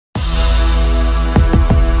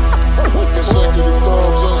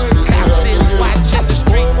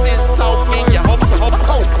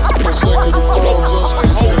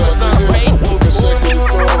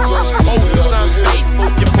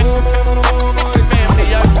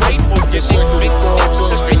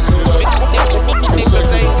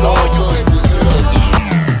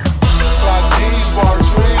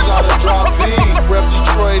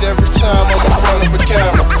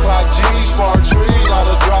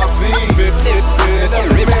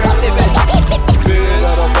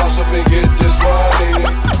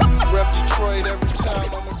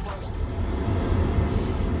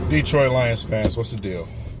Detroit Lions fans, what's the deal?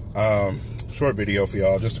 Short video for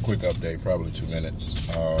y'all, just a quick update, probably 2 minutes.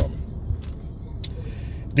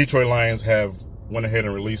 Detroit Lions have went ahead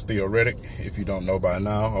and released Theo Reddick. If you don't know by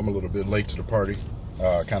now, I'm a little bit late to the party.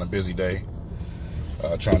 Kind of busy day.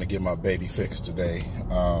 Trying to get my baby fixed today.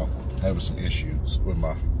 Having some issues with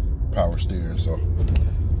my power steering. So,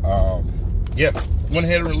 yeah, went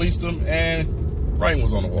ahead and released him, and writing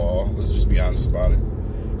was on the wall. Let's just be honest about it.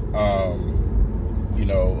 You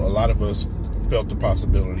know, a lot of us felt the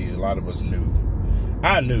possibility. A lot of us knew.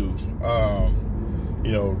 I knew.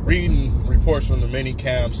 You know, reading reports from the mini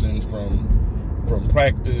camps and from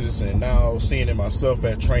practice, and now seeing it myself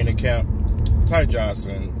at training camp, Ty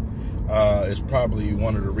Johnson is probably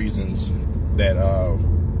one of the reasons that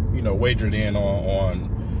you know, wagered in on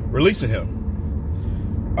releasing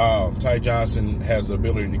him. Ty Johnson has the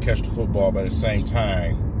ability to catch the football, but at the same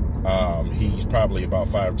time, he's probably about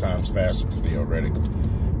 5 times faster than Theo Reddick.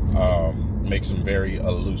 Makes him very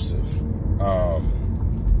elusive.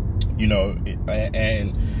 You know,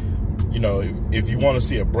 and you know, if you want to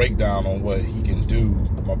see a breakdown on what he can do,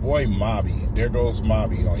 my boy Mobby, there goes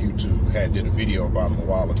Mobby on YouTube, did a video about him a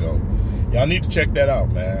while ago. Y'all need to check that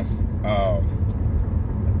out, man.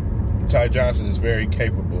 Ty Johnson is very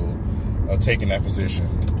capable of taking that position.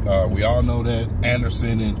 We all know that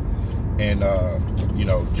Anderson and you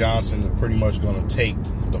know, Johnson are pretty much going to take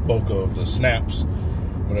the bulk of the snaps.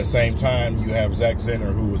 But at the same time, you have Zach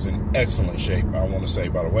Zenner, who is in excellent shape, I want to say,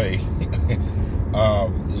 by the way.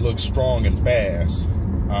 He looks strong and fast.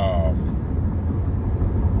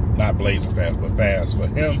 Not blazing fast, but fast. For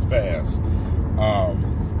him, fast.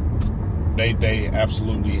 They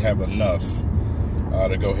absolutely have enough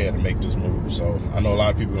to go ahead and make this move. So I know a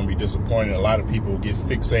lot of people are going to be disappointed. A lot of people get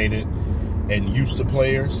fixated and used to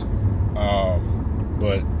players.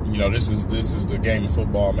 But, you know, this is the game of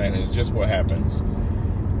football, man. It's just what happens.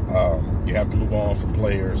 You have to move on from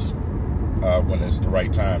players when it's the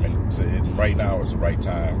right time, and right now is the right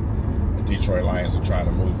time. The Detroit Lions are trying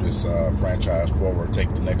to move this franchise forward,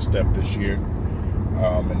 take the next step this year,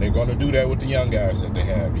 and they're going to do that with the young guys that they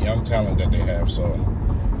have, the young talent that they have. So,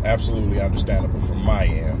 absolutely understandable from my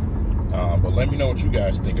end. But let me know what you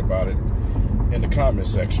guys think about it in the comment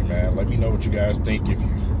section, man. Let me know what you guys think. If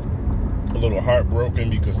you're a little heartbroken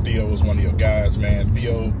because Theo was one of your guys, man.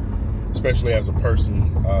 Theo, especially as a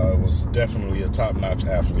person, was definitely a top-notch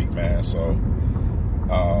athlete, man. So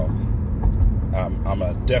I'm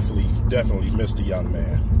a definitely miss the young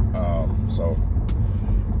man. So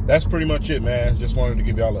that's pretty much it, man. Just wanted to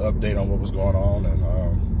give y'all an update on what was going on,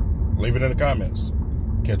 and leave it in the comments.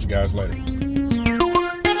 Catch you guys later.